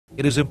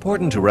It is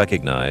important to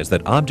recognize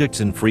that objects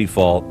in free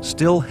fall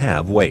still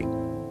have weight.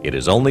 It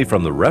is only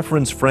from the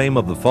reference frame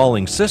of the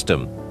falling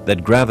system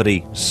that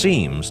gravity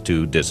seems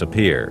to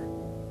disappear.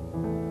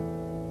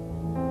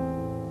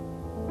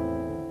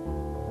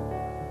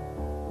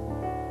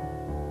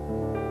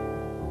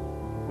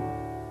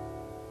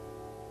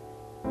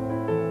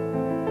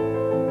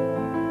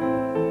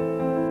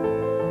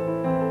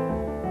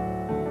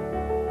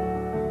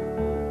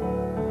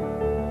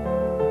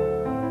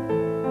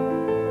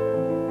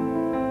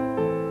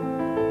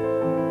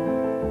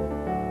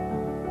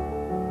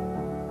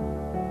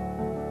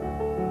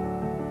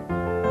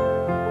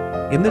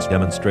 In this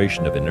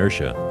demonstration of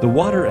inertia, the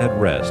water at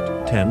rest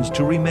tends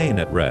to remain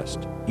at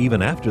rest,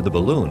 even after the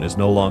balloon is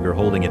no longer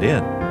holding it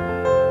in.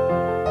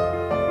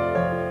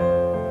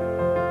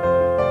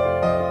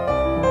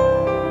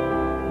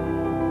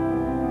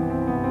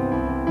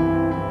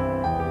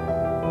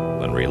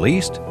 When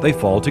released, they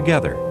fall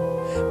together.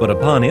 But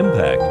upon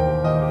impact,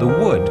 the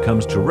wood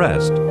comes to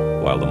rest,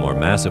 while the more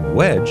massive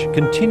wedge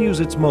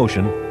continues its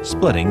motion,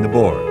 splitting the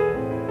board.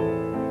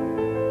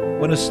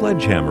 When a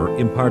sledgehammer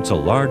imparts a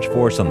large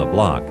force on the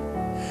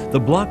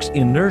block's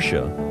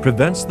inertia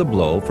prevents the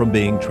blow from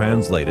being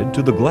translated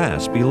to the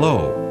glass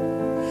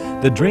below.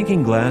 The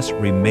drinking glass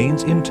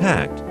remains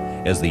intact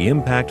as the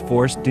impact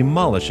force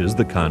demolishes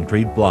the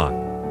concrete block.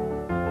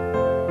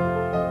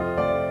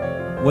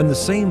 When the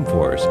same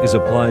force is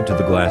applied to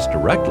the glass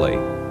directly,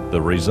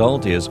 the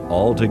result is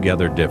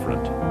altogether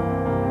different.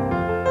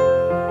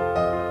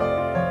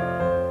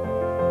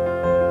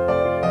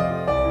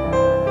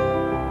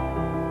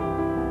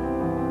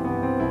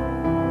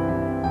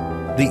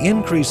 The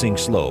increasing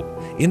slope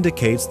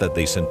indicates that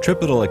the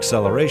centripetal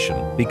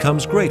acceleration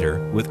becomes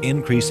greater with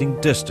increasing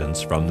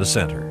distance from the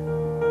center.